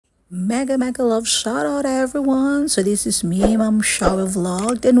Mega love shout out everyone. So this is me, Mom Shower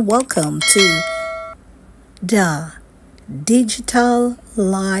Vlog, and welcome to the digital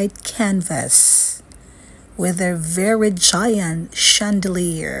light canvas with a very giant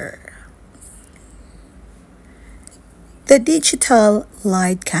chandelier. The digital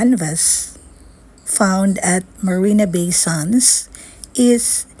light canvas found at Marina Bay Sands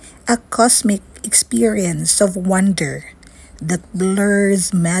is a cosmic experience of wonder that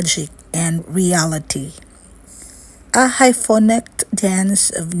blurs magic and reality. A hyponic dance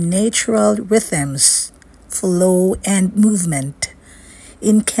of natural rhythms, flow, and movement.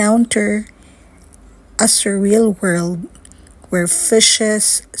 Encounter a surreal world where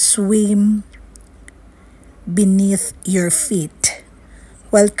fishes swim beneath your feet,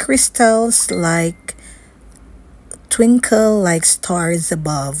 while crystals like twinkle like stars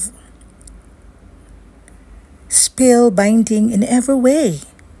above. Spellbinding in every way.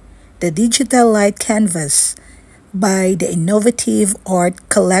 The digital light canvas by the innovative art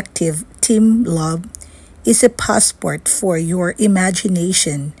collective Team Love is a passport for your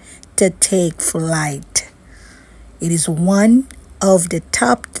imagination to take flight. It is one of the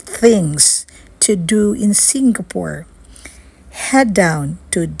top things to do in Singapore. Head down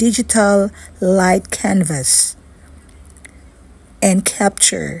to Digital Light Canvas and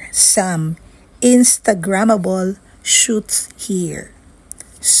capture some Instagrammable shoots here.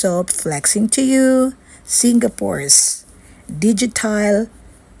 So, flexing to you, Singapore's Digital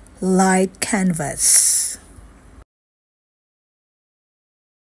Light Canvas.